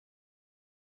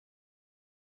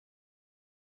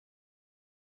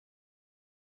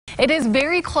It is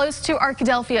very close to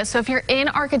Arkadelphia, so if you're in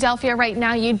Arkadelphia right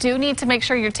now, you do need to make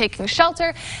sure you're taking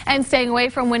shelter and staying away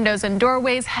from windows and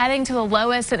doorways, heading to the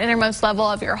lowest and innermost level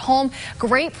of your home.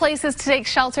 Great places to take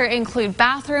shelter include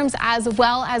bathrooms as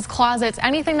well as closets,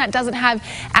 anything that doesn't have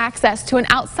access to an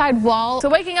outside wall.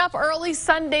 So waking up early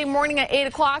Sunday morning at 8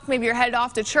 o'clock, maybe you're headed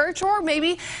off to church, or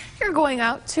maybe you're going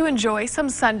out to enjoy some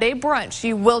Sunday brunch.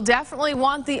 You will definitely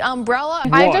want the umbrella.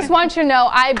 I just want you to know,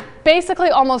 I basically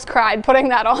almost cried putting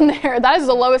that on there. That is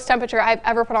the lowest temperature I've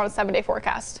ever put on a 7-day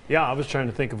forecast. Yeah, I was trying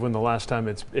to think of when the last time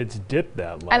it's dipped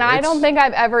that low. And I don't think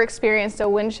I've ever experienced a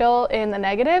wind chill in the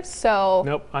negatives, so.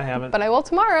 Nope, I haven't. But I will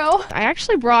tomorrow. I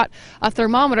actually brought a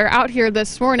thermometer out here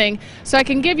this morning so I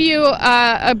can give you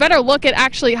a better look at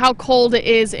actually how cold it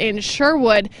is in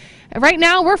Sherwood. Right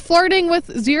now, we're flirting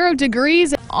with 0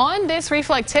 degrees. On this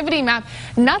reflectivity map,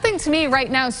 nothing to me right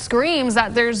now screams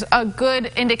that there's a good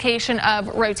indication of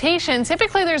rotation.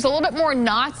 Typically, there's a little bit more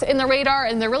knots in the radar,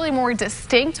 and they're really more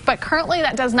distinct, but currently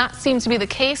that does not seem to be the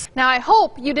case. Now, I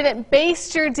hope you didn't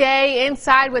baste your day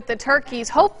inside with the turkeys.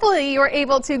 Hopefully, you were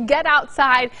able to get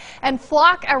outside and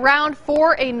flock around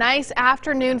for a nice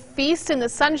afternoon feast in the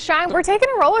sunshine. We're taking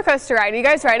a roller coaster ride. Are you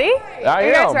guys ready? Are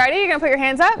you guys ready? You're going to put your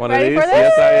hands up? Ready for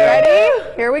this? Yes, I am.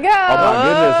 Ready? Here we go. Oh my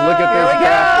goodness, look at this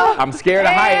crap. I'm scared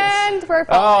of heights. And we're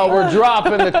falling. Oh, we're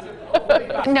dropping the...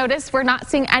 Notice we're not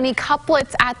seeing any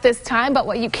couplets at this time, but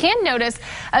what you can notice,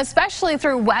 especially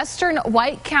through western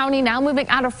White County, now moving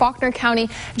out of Faulkner County,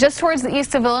 just towards the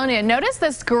east of Vilonia. Notice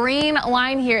this green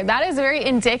line here. That is very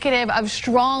indicative of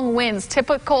strong winds,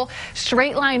 typical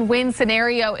straight line wind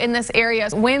scenario in this area.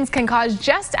 Winds can cause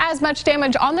just as much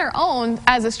damage on their own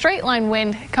as a straight line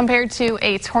wind compared to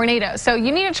a tornado. So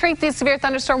you need to treat these severe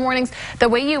thunderstorm warnings the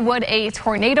way you would a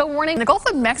tornado warning. The Gulf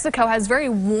of Mexico has very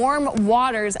warm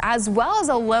waters as well as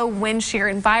a low wind shear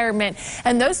environment,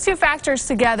 and those two factors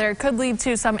together could lead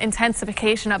to some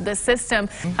intensification of this system.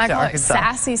 I call it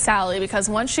Sassy Sally, because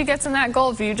once she gets in that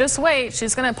Gulf, you just wait,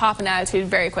 she's going to pop an attitude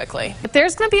very quickly. But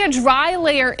there's going to be a dry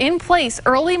layer in place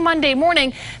early Monday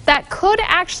morning that could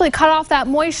actually cut off that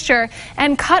moisture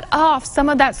and cut off some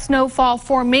of that snowfall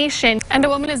formation. And a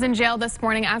woman is in jail this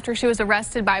morning after she was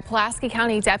arrested by Pulaski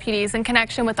County deputies in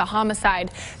connection with a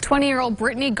homicide. 20-year-old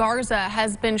Brittany Garza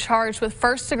has been charged with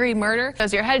first-degree murder.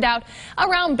 As you're headed out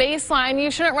around Baseline, you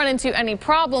shouldn't run into any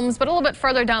problems, but a little bit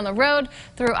further down the road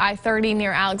through I-30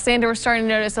 near Alexander, we're starting to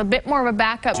notice a bit more of a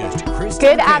backup.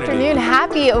 Good afternoon.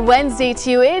 Happy Wednesday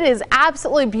to you. It is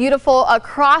absolutely beautiful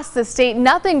across the state.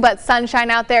 Nothing but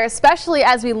sunshine out there, especially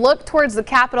as we look towards the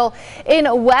Capitol in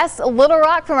West Little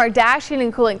Rock from our dashing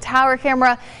and cooling tower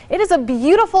camera. It is a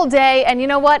beautiful day, and you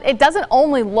know what? It doesn't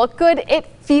only look good, it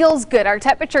feels good. Our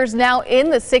temperatures now in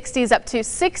the 60s, up to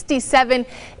 67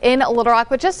 in Little Rock,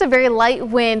 with just a very light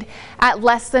wind at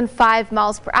less than 5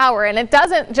 miles per hour. And it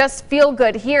doesn't just feel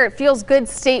good here, it feels good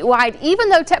statewide. Even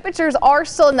though temperatures are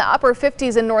still in the upper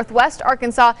 50s in northwest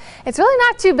Arkansas, it's really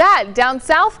not too bad. Down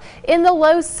south in the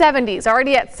low 70s,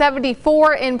 already at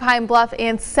 74 in Pine Bluff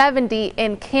and 70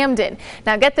 in Camden.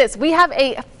 Now get this, we have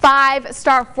a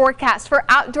 5-star forecast for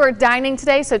outdoor dining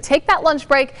today, so take that lunch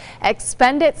break,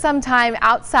 expend it some time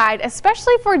outside,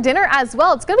 especially for dinner as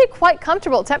well. It's going to be quite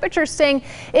comfortable. Temperatures staying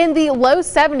in the low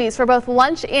 70s for both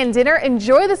lunch and dinner.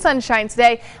 Enjoy the sunshine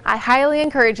today. I highly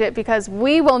encourage it because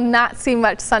we will not see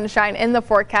much sunshine in the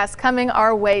forecast coming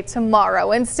our way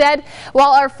tomorrow. Instead,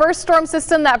 while our first storm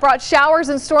system that brought showers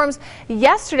and storms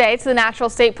yesterday to the natural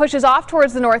state pushes off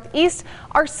towards the northeast,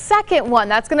 our second one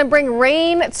that's going to bring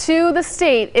rain to the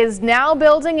state is now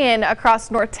building in across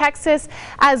North Texas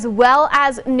as well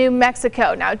as New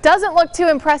Mexico. Now, it doesn't look too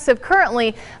impressive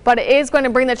currently, but it is going to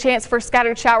bring the chance for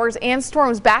scattered showers and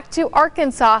storms back to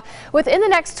Arkansas within the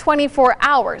next 24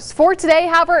 hours. For today,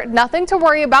 however, nothing to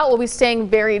worry about. We'll be staying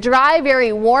very dry,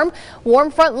 very warm. Warm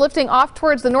front lifting off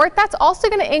towards the north. That's also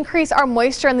going to increase our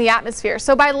moisture in the atmosphere.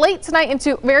 So by late tonight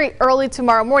into very early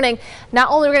tomorrow morning, not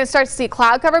only are we going to start to see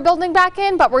cloud cover building back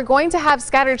in, but we're going to have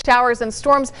scattered showers and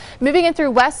storms moving in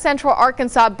through west central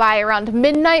Arkansas by around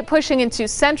midnight, pushing into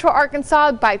central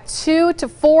Arkansas by 2 to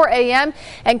 4 a.m.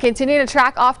 and continuing to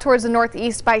track off towards the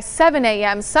northeast by 7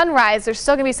 a.m. Sunrise, there's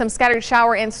still going to be some scattered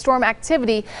shower and storm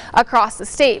activity across the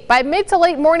state. By mid to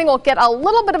late morning, we'll get a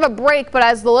little bit of a break, but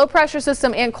as the low pressure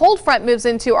system and cold front moves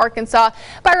into Arkansas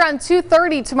by around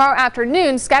 2:30 tomorrow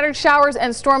afternoon, scattered showers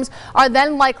and storms are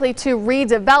then likely to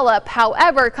redevelop.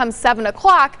 However, come 7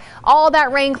 o'clock, all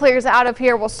that rain clears out of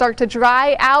here. Will start to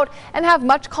dry out and have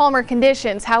much calmer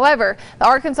conditions. However, the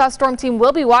Arkansas storm team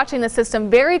will be watching the system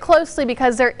very closely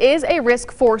because there is a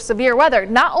risk for severe weather,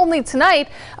 not only tonight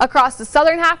across the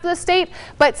southern half of the state,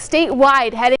 but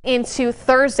statewide heading into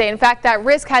Thursday. In fact, that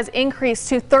risk has increased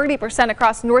to 30%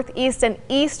 across northeast and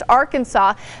east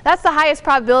Arkansas. That's the highest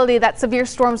probability that severe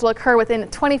storms will occur within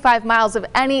 25 miles of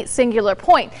any singular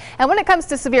point. And when it comes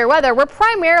to severe weather, we're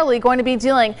primarily going to be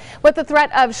dealing with the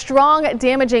threat of strong,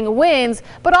 damaging winds,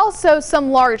 but also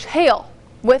some large hail,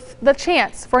 with the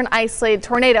chance for an isolated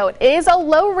tornado. It is a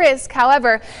low risk,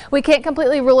 however, we can't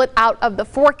completely rule it out of the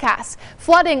forecast.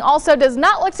 Flooding also does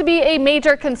not look to be a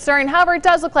major concern. However, it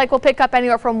does look like we'll pick up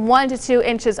anywhere from 1 to 2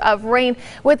 inches of rain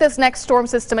with this next storm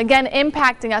system, again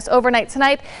impacting us overnight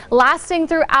tonight, lasting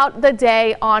throughout the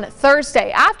day on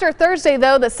Thursday. After Thursday,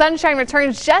 though, the sunshine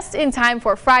returns just in time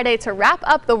for Friday to wrap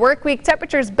up the work week.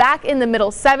 Temperatures back in the middle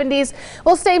 70s.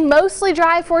 We'll stay mostly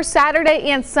dry for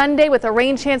Saturday and Sunday, with a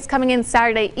rain chance coming in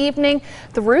Saturday evening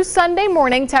through Sunday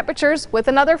morning. Temperatures with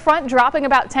another front dropping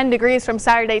about 10 degrees from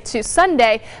Saturday to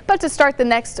Sunday. But to start the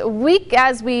next week,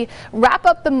 as we wrap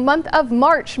up the month of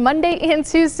March, Monday and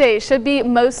Tuesday should be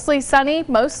mostly sunny,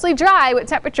 mostly dry, with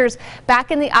temperatures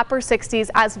back in the upper 60s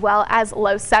as well as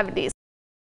low 70s.